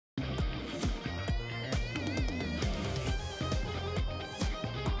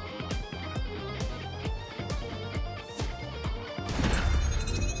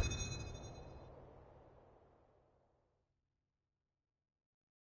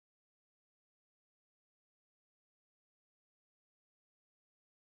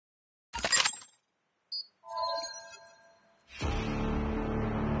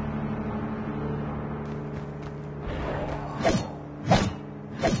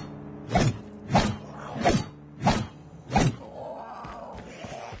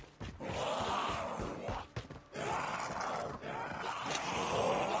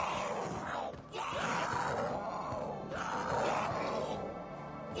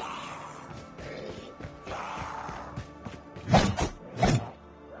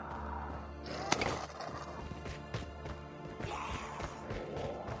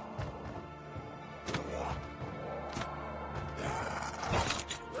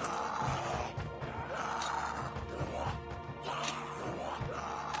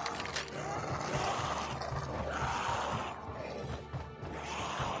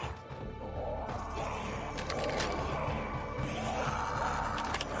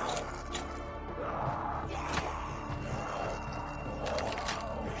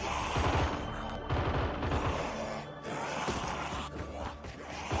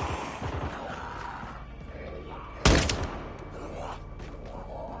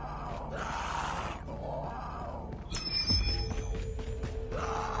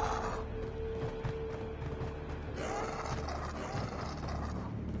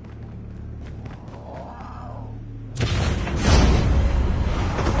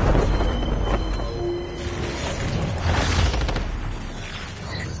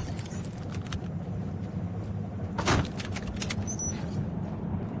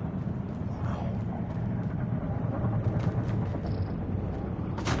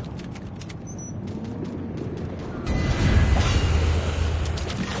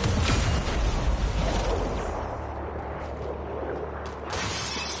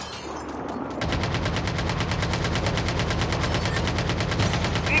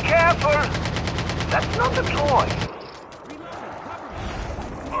careful! That's not a toy.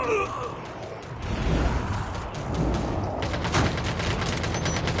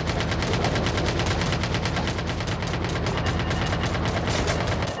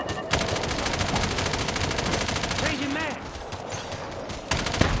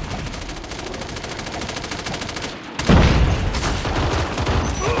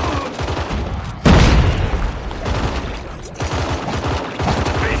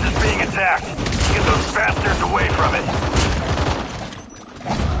 Get those bastards away from it!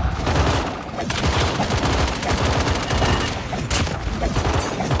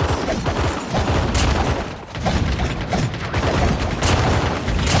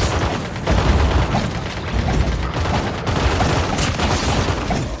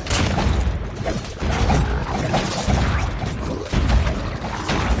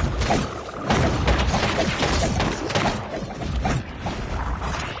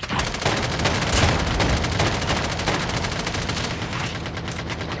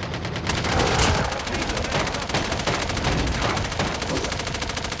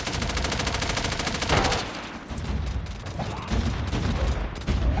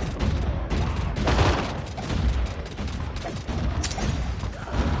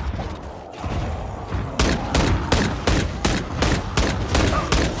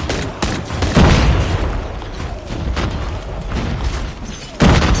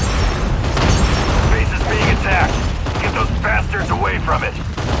 Away from it!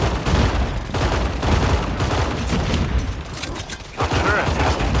 Your turret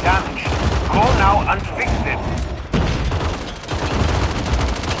has been damaged. Call now and fix it.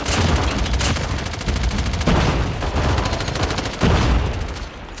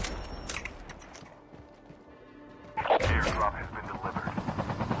 Airdrop has been delivered.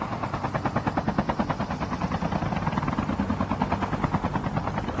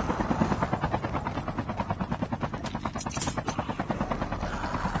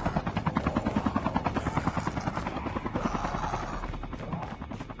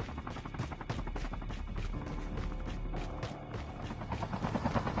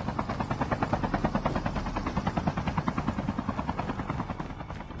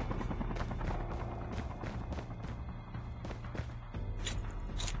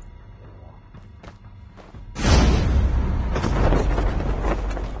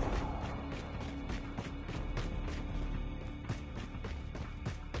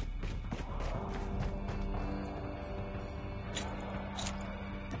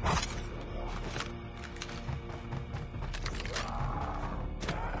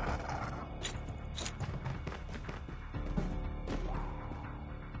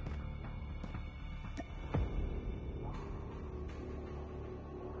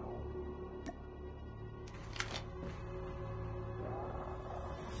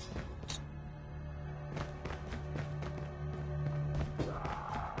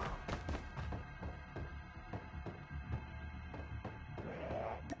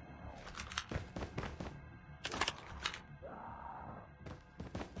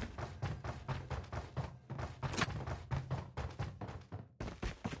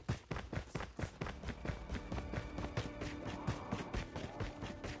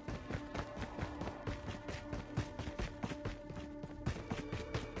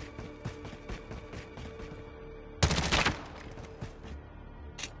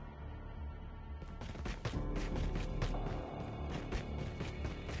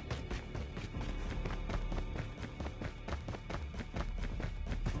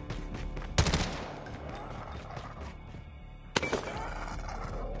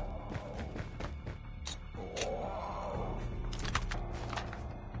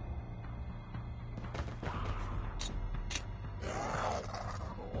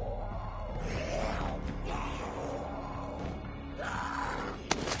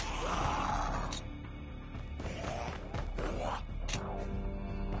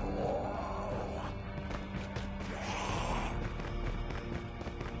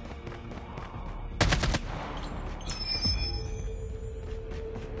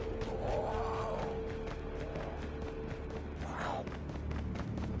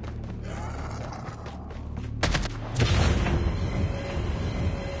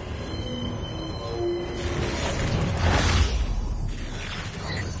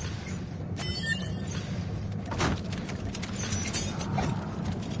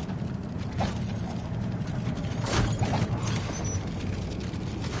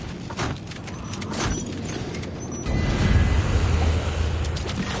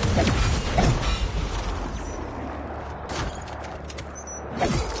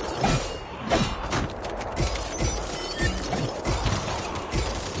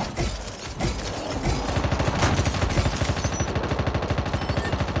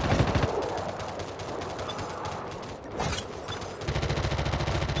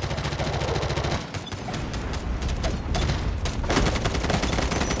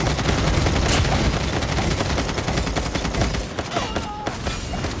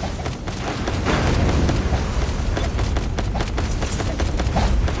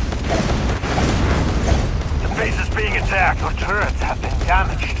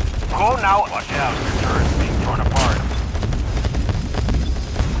 Go now. Watch out, your turret's being torn apart.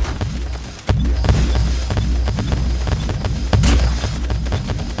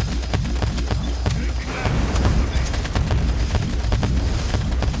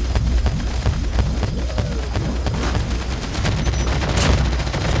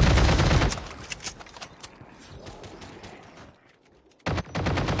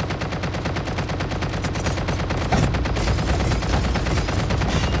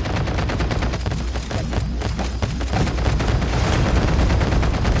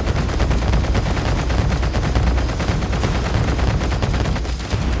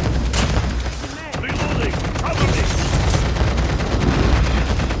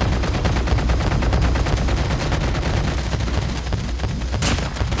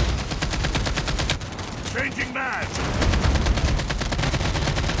 Changing mag!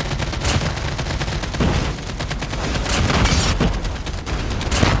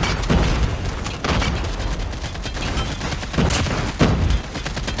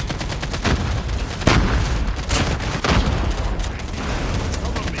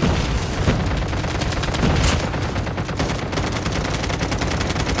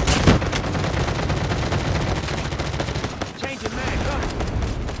 Changing man, go.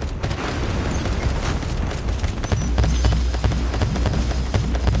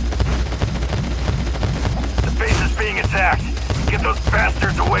 Being attacked. Get those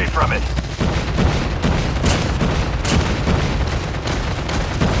bastards away from it.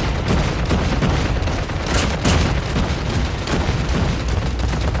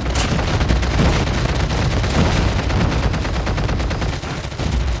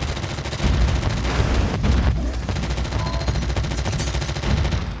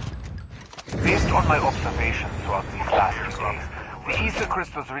 Based on my observations throughout these last few days, the ether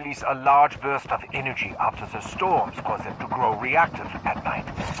crystals release a large burst of energy after the storms cause them to grow reactive at night.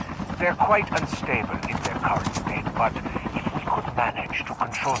 They're quite unstable in their current state, but if we could manage to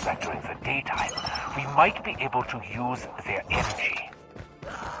control that during the daytime, we might be able to use their energy.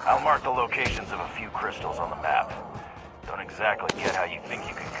 I'll mark the locations of a few crystals on the map. Don't exactly get how you think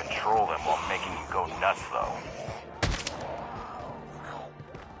you can control them while making you go nuts, though.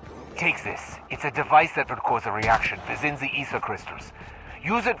 Take this. It's a device that would cause a reaction within the ether crystals.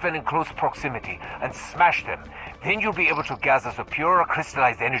 Use it when in close proximity and smash them. Then you'll be able to gather the purer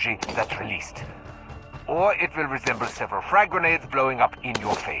crystallized energy that's released. Or it will resemble several frag grenades blowing up in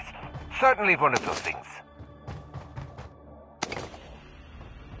your face. Certainly one of those things.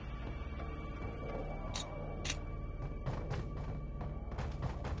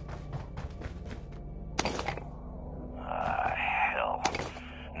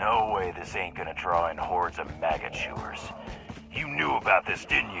 No way this ain't gonna draw in hordes of maggot chewers. You knew about this,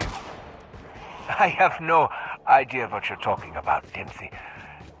 didn't you? I have no idea what you're talking about, Dempsey.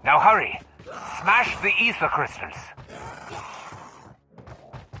 Now hurry! Smash the ether crystals!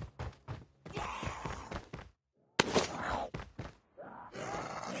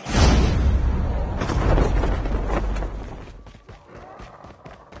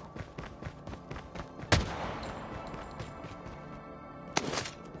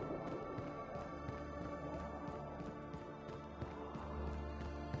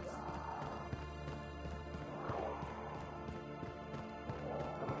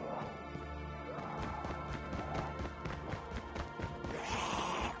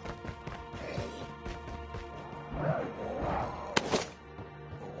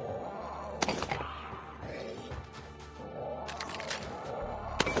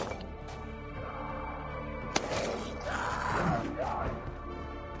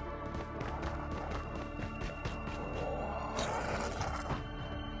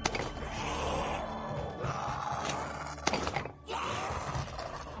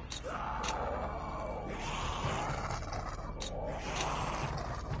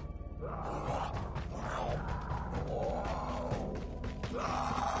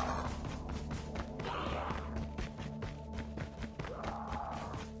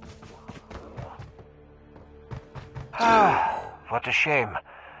 What a shame.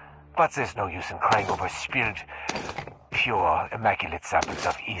 But there's no use in crying over spilled, pure, immaculate samples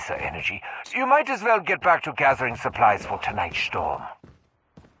of ether energy. You might as well get back to gathering supplies for tonight's storm.